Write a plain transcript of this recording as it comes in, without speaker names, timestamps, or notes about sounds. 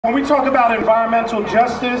When we talk about environmental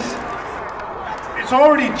justice, it's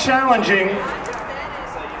already challenging,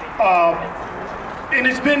 and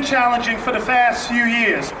it's been challenging for the past few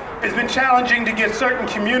years. It's been challenging to get certain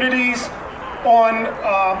communities on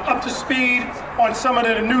up to speed on some of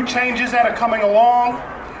the new changes that are coming along.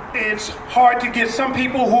 It's hard to get some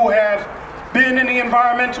people who have been in the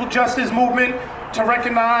environmental justice movement to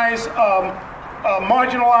recognize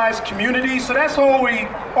marginalized communities. So that's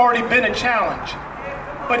already been a challenge.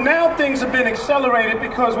 But now things have been accelerated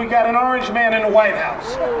because we got an orange man in the White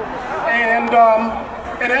House. And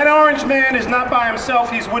that orange man is not by himself,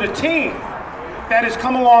 he's with a team that has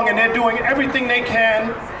come along, and they're doing everything they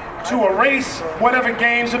can to erase whatever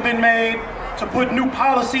gains have been made, to put new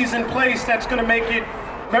policies in place that's going to make it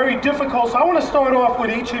very difficult. So I want to start off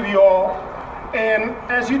with each of y'all, and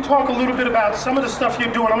as you talk a little bit about some of the stuff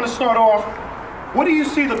you're doing, I'm going to start off, what do you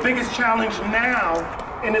see the biggest challenge now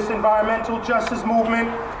in this environmental justice movement?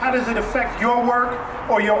 How does it affect your work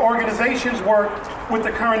or your organization's work with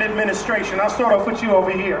the current administration? I'll start off with you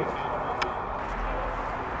over here.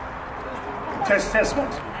 Test one.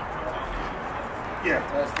 Yeah.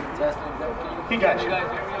 Testing. He got you. You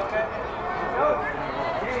guys hear me okay?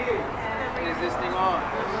 Is this thing on?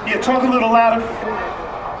 Yeah, talk a little louder.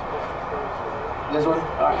 This one? All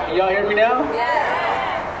right. Can y'all hear me now? Yes.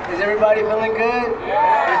 Is everybody feeling good?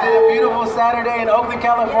 Is it a beautiful Saturday in Oakland,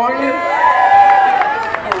 California?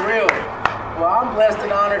 For real. Well, I'm blessed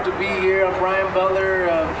and honored to be here. I'm Brian Butler,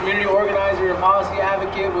 community organizer and policy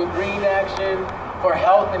advocate with Green Action for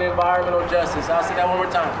Health and Environmental Justice. I'll say that one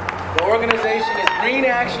more time. The organization is Green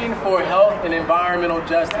Action for Health and Environmental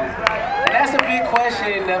Justice. And that's a big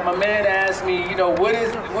question that my man asked me, you know, what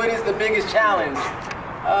is the biggest challenge?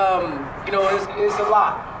 You know, it's a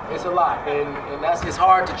lot. It's a lot, and it's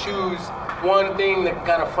hard to choose one thing that can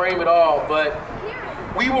kind of frame it all, but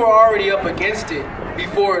we were already up against it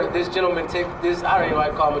before this gentleman took this, I don't even know how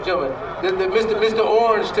to call him a gentleman, Mr.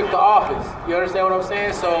 Orange took the office. You understand what I'm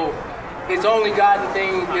saying? So it's only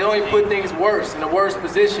it only put things worse, in a worse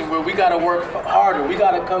position where we gotta work harder, we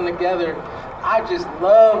gotta come together. I just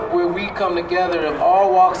love where we come together of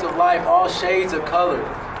all walks of life, all shades of color.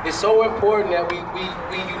 It's so important that we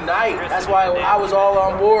unite. That's why I was all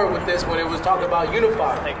on board with this when it was talking about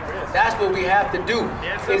Unify. That's what we have to do.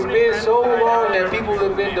 It's been so long that people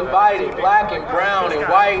have been divided, black and brown and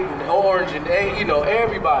white and orange and, you know,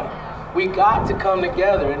 everybody. We got to come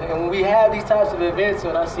together. And when we have these types of events,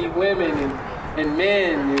 when I see women and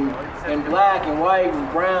men and black and white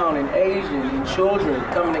and brown and Asian and children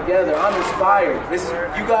coming together, I'm inspired.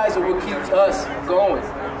 You guys are what keeps us going.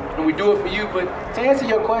 And we do it for you, but to answer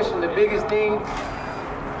your question, the biggest thing,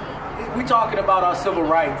 we're talking about our civil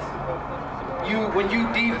rights. When you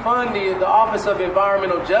defund the Office of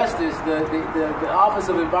Environmental Justice, the Office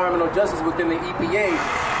of Environmental Justice within the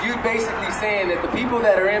EPA, you're basically saying that the people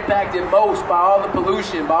that are impacted most by all the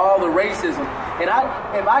pollution, by all the racism, and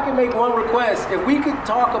if I can make one request, if we could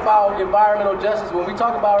talk about environmental justice, when we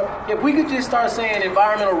talk about, if we could just start saying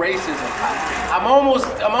environmental racism, I'm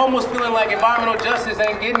almost feeling like environmental justice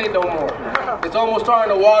ain't getting it no more. It's almost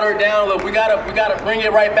starting to water it down. Look, we gotta bring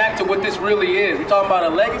it right back to what this really is. We're talking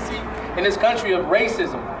about a legacy in this country of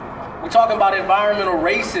racism. We're talking about environmental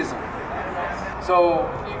racism. So,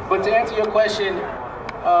 but to answer your question,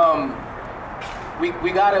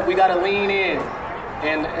 we gotta lean in.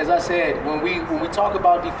 And as I said, when we talk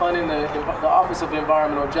about defunding the Office of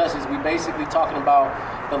Environmental Justice, we basically talking about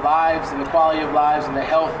the lives and the quality of lives and the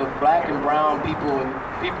health of black and brown people and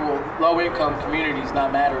people low-income communities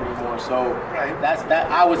not matter anymore. So that's that.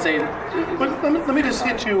 I would say. But let me just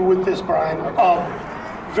hit you with this, Brian.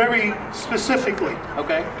 Very specifically.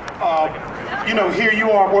 Okay. You know, here you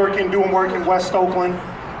are doing work in West Oakland,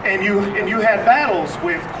 and you had battles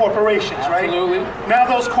with corporations, right? Absolutely. Now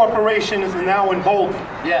those corporations are now emboldened.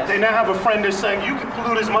 Yes. They now have a friend that's saying you can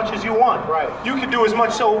pollute as much as you want. Right. You can do as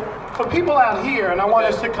much. So for people out here, and I want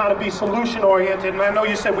us to kind of be solution oriented, and I know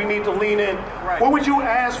you said we need to lean in. Right. What would you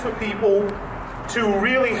ask for people to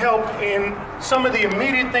really help in some of the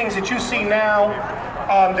immediate things that you see now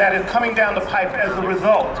that is coming down the pipe as a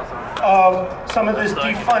result of some of this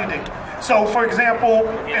defunding? So, for example,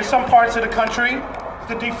 in some parts of the country,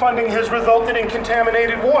 the defunding has resulted in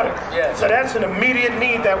contaminated water. Yes. So that's an immediate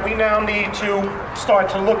need that we now need to start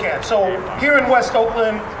to look at. So here in West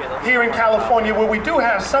Oakland, here in California, where we do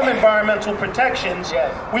have some environmental protections,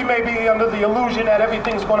 we may be under the illusion that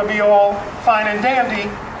everything's going to be all fine and dandy,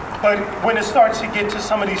 but when it starts to get to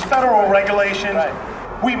some of these federal regulations,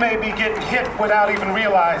 we may be getting hit without even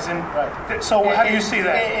realizing. So how do you see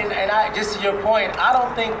that? And I, just to your point, I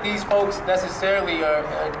don't think these folks necessarily are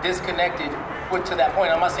disconnected equal to that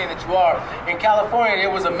point. I'm not saying that you are. In California, there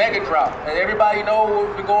was a mega drought, and everybody knows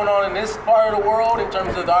what's been going on in this part of the world in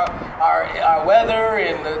terms of our weather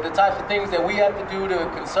and the types of things that we have to do to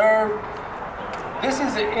conserve. This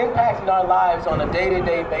is impacting our lives on a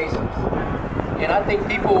day-to-day basis. And I think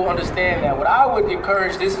people understand that. What I would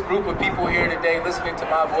encourage this group of people here today listening to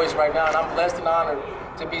my voice right now, and I'm blessed and honored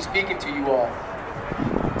to be speaking to you all,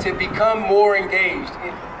 to become more engaged.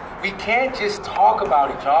 We can't just talk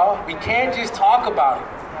about it, y'all. We can't just talk about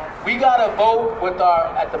it. We gotta vote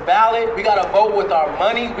at the ballot. We gotta vote with our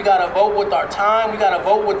money. We gotta vote with our time. We gotta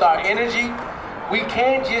vote with our energy. It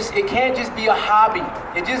can't just be a hobby.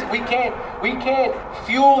 We can't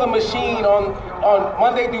fuel the machine on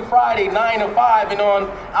Monday through Friday, 9 to 5, and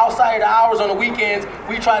on outside of the hours on the weekends,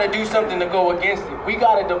 we try to do something to go against it. We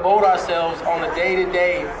gotta devote ourselves on a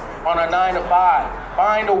day-to-day, on a 9 to 5.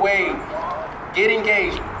 Find a way, get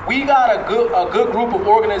engaged. We got a good group of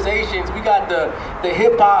organizations. We got the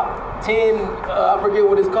hip hop 10, I forget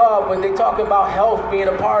what it's called, but they talk about health being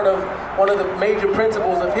a part of one of the major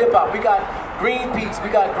principles of hip hop. We got Greenpeace, we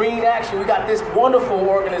got Green Action, we got this wonderful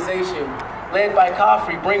organization led by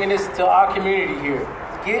Khafre bringing this to our community here.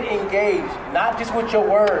 Get engaged, not just with your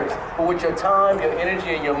words, but with your time, your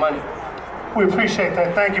energy, and your money. We appreciate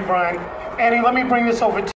that. Thank you, Brian. Annie, let me bring this over to you.